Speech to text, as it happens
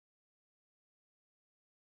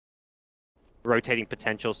rotating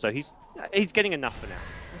potential, so he's getting enough for now.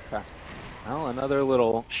 Okay. Well, another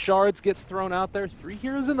little shards gets thrown out there. 3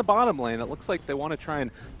 heroes in the bottom lane. It looks like they want to try and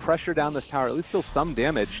pressure down this tower, at least still some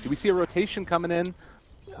damage. Do we see a rotation coming in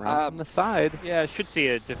from the side? Yeah, should see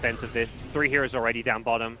a defense of this. 3 heroes already down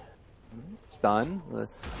bottom. Stun.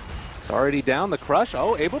 It's already down. The crush.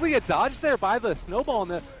 Oh, able to get dodged there by the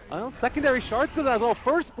snowball. And the secondary shards goes as well.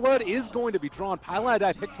 First blood is going to be drawn.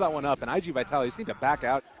 Pylai picks that one up, and iG.Vitality just need to back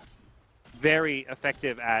out. Very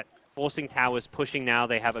effective at forcing towers, pushing now.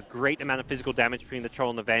 They have a great amount of physical damage between the Troll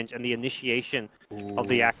and the Venge, and the initiation of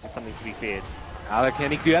the Axe is something to be feared.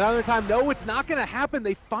 Can he do that another time? No, it's not going to happen.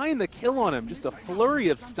 They find the kill on him. Just a flurry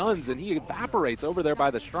of stuns, and he evaporates over there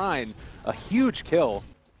by the shrine. A huge kill.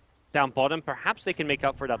 Down bottom, perhaps they can make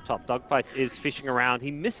up for it up top. Dogfights is fishing around. He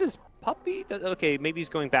misses Puppey. Okay, maybe he's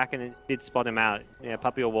going back and it did spot him out. Yeah,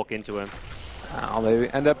 Puppey will walk into him. Oh, they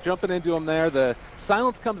end up jumping into him there. The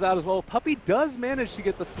silence comes out as well. Puppey does manage to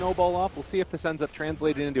get the snowball off. We'll see if this ends up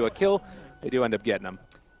translating into a kill. They do end up getting him.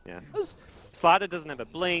 Yeah. Slider doesn't have a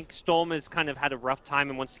blink. Storm has kind of had a rough time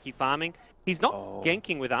and wants to keep farming. He's not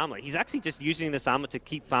ganking with armor. He's actually just using this armor to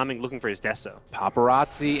keep farming, looking for his Deso.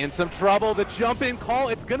 Paparazzi in some trouble. The jump-in call,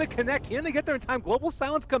 it's going to connect. Can they get there in time? Global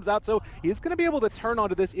Silence comes out, so he's going to be able to turn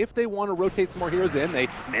onto this if they want to rotate some more heroes in. They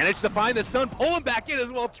manage to find the stun, pull him back in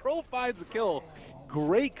as well. Troll finds the kill.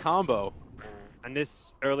 Great combo. And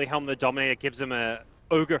this early Helm of the Dominator gives him a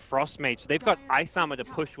Ogre Frostmage. So they've got Ice Armor to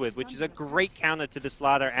push with, which is a great counter to the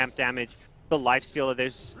Slider amp damage. The Lifestealer,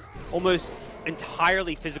 there's almost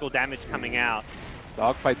entirely physical damage coming out.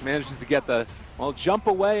 Dogfights manages to get the jump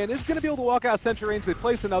away and is going to be able to walk out center range. They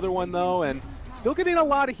place another one though, and still getting a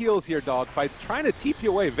lot of heals here. Dogfights trying to TP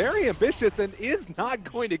away, very ambitious, and is not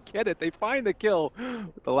going to get it. They find the kill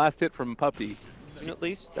with the last hit from Puppey. At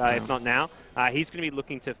least, if not now, he's going to be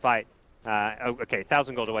looking to fight. Okay,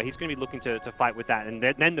 1,000 gold away. He's going to be looking to fight with that, and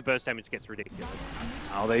then the burst damage gets ridiculous.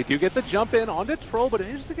 Oh, they do get the jump in onto Troll, but it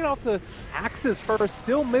is to get off the axes first.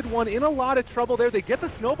 Still mid one in a lot of trouble there. They get the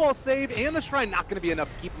snowball save, and the shrine not going to be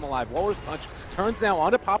enough to keep him alive. Walrus Punch turns now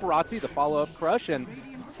onto Paparazzi, the follow-up crush, and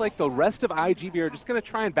looks like the rest of iG.V are just going to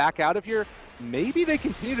try and back out of here. Maybe they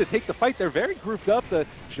continue to take the fight. They're very grouped up. The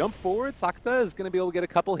jump forward, Sakta is going to be able to get a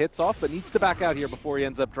couple hits off, but needs to back out here before he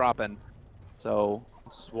ends up dropping. So...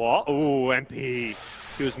 Swat. Oh, MP.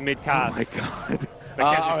 He was mid-cast. Oh my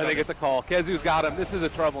god. They get the call. KheZu's got him. This is a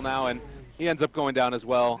trouble now, and he ends up going down as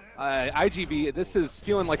well. iG.V, this is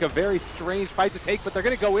feeling like a very strange fight to take, but they're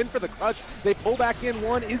going to go in for the clutch. They pull back in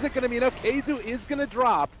one. Is it going to be enough? KheZu is going to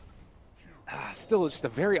drop. Still just a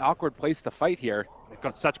very awkward place to fight here. They've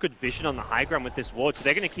got such good vision on the high ground with this ward, so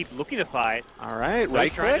they're going to keep looking to fight. All right,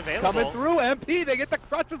 right clicks coming through. MP, they get the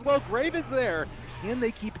crutch as well. Grave is there. Can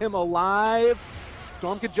they keep him alive?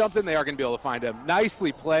 Storm Kid jumps in, they are going to be able to find him.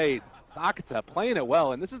 Nicely played. Sakata playing it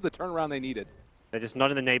well, and this is the turnaround they needed. They're just not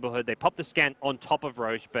in the neighborhood. They pop the scan on top of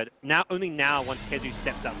Roche, but only now, once KheZu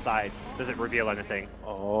steps outside, does it reveal anything.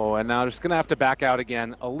 Oh, and now just going to have to back out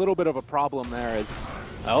again. A little bit of a problem there is,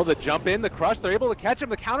 the jump in, the crush, they're able to catch him.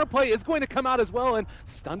 The counterplay is going to come out as well, and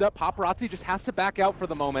stunned up Paparazzi just has to back out for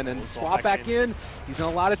the moment and swap back in. He's in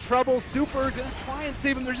a lot of trouble. Super going to try and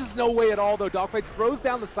save him. There's just no way at all, though. Dogfights throws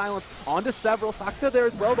down the silence onto several. Sakta there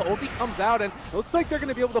as well. The ulti comes out, and it looks like they're going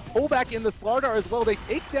to be able to pull back in the Slardar as well. They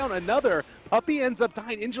take down another. Puppey ends up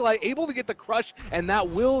dying. ig.V able to get the crush, and that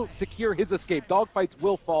will secure his escape. Dogfights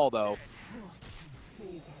will fall, though.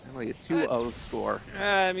 Only a 2-0 score.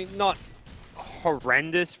 I mean, not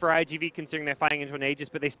horrendous for iG.V considering they're fighting into an Aegis,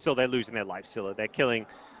 but they're losing their Lifestealer. They're killing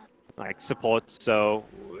support, so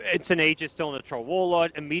it's an Aegis still in a Troll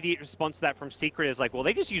Warlord. Immediate response to that from Secret is like, well,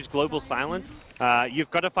 they just use Global Silence.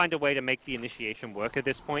 You've got to find a way to make the initiation work at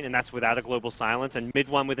this point, and that's without a Global Silence. And mid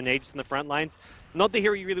one with an Aegis in the front lines, not the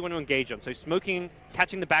hero you really want to engage on. So smoking,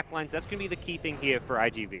 catching the back lines, that's going to be the key thing here for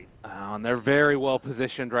iG.V. And they're very well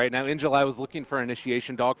positioned right now. ig.V was looking for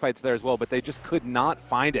initiation, Dogfights there as well, but they just could not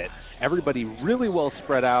find it. Everybody really well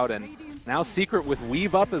spread out, and now Secret with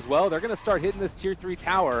Weave up as well. They're going to start hitting this tier 3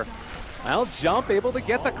 tower. Well, jump, able to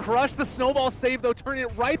get the crush. The snowball save, though, turning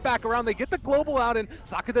it right back around. They get the global out, and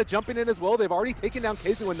Sakata jumping in as well. They've already taken down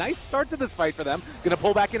KheZu. A nice start to this fight for them. Going to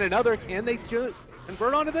pull back in another. Can they just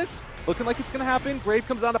convert onto this? Looking like it's going to happen. Grave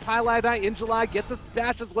comes on to Pylai. ig.V gets a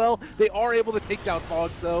dash as well. They are able to take down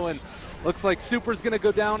Fog, though, and looks like Super's going to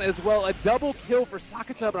go down as well. A double kill for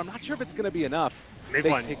Sakata, but I'm not sure if it's going to be enough. Mid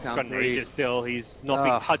one's got an Aegis still. He's not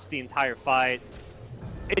being touched the entire fight.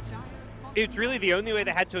 It's really the only way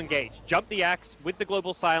they had to engage. Jump the axe with the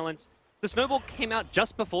Global Silence. The snowball came out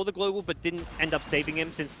just before the global, but didn't end up saving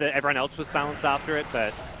him since everyone else was silenced after it.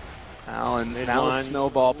 But Now a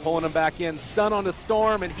Snowball pulling him back in, stun on the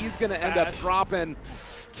Storm, and he's going to end up dropping.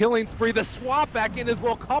 Killing spree, the swap back in as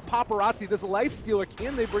well. Caught Paparazzi, this life stealer.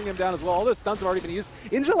 Can they bring him down as well? All those stuns have already been used.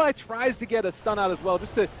 ig.V tries to get a stun out as well,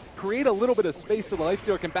 just to create a little bit of space so the life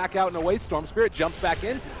stealer can back out and away. Storm Spirit jumps back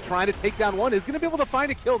in, trying to take down one. Is going to be able to find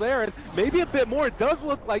a kill there, and maybe a bit more. It does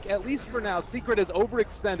look like, at least for now, Secret is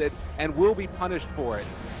overextended and will be punished for it.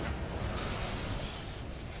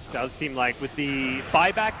 Does seem like with the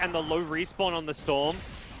buyback and the low respawn on the Storm,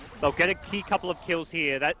 they'll get a key couple of kills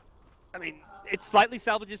here. That, I mean, it slightly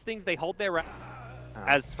salvages things. They hold their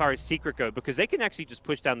as far as Secret go, because they can actually just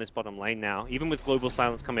push down this bottom lane now. Even with Global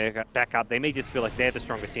Silence coming back up, they may just feel like they're the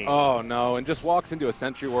stronger team. Oh no, and just walks into a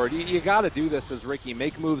Sentry Ward. You got to do this as Ricky.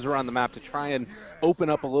 Make moves around the map to try and open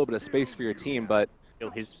up a little bit of space for your team, but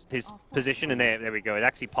his position, and there we go. It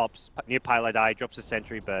actually pops near Pilot Eye, drops a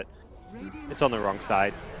Sentry, but it's on the wrong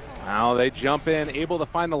side. Now they jump in, able to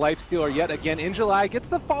find the life stealer yet again. ig.V gets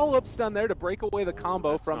the follow-up stun there to break away the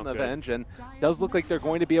combo from the Venge, and does look like they're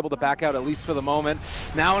going to be able to back out, at least for the moment.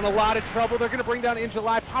 Now in a lot of trouble, they're going to bring down ig.V.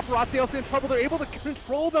 Paparazzi also in trouble. They're able to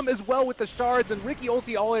control them as well with the shards, and Ricky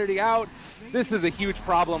ulti already out. This is a huge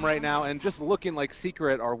problem right now, and just looking like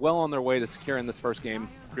Secret are well on their way to securing this first game.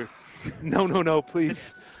 No,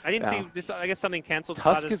 please. I didn't see this. I guess something canceled.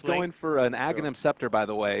 Tusk is going for an Aghanim Scepter, by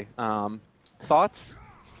the way. Thoughts?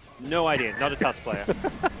 No idea. Not a Tusk player.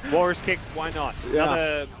 Warriors kick. Why not? Yeah.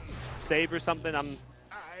 Another save or something.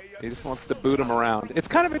 He just wants to boot him around. It's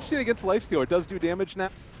kind of interesting against Lifestealer. It does do damage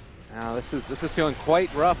now. Now this is feeling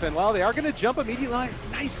quite rough, and well, they are going to jump immediately.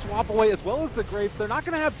 Nice swap away, as well as the Graves. They're not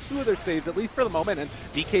going to have two of their saves, at least for the moment, and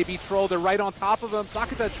BKB Troll, they're right on top of him.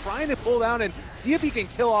 Sakata trying to pull down and see if he can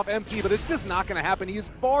kill off MP, but it's just not going to happen. He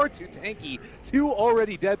is far too tanky. Two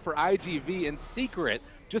already dead for ig.V, and Secret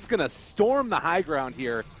just going to storm the high ground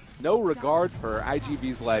here. No regard for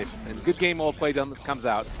ig.V's life, and good game well played comes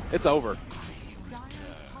out. It's over.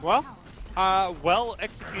 Well, well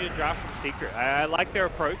executed draft from Secret. I like their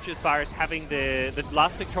approach as far as having the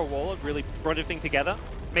last Victor Wall really brought everything together,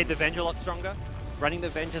 made the Venge a lot stronger. Running the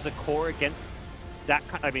Venge as a core against that,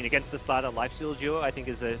 against the Slider Lifesteal duo, I think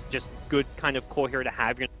is a just good kind of core hero to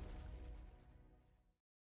have.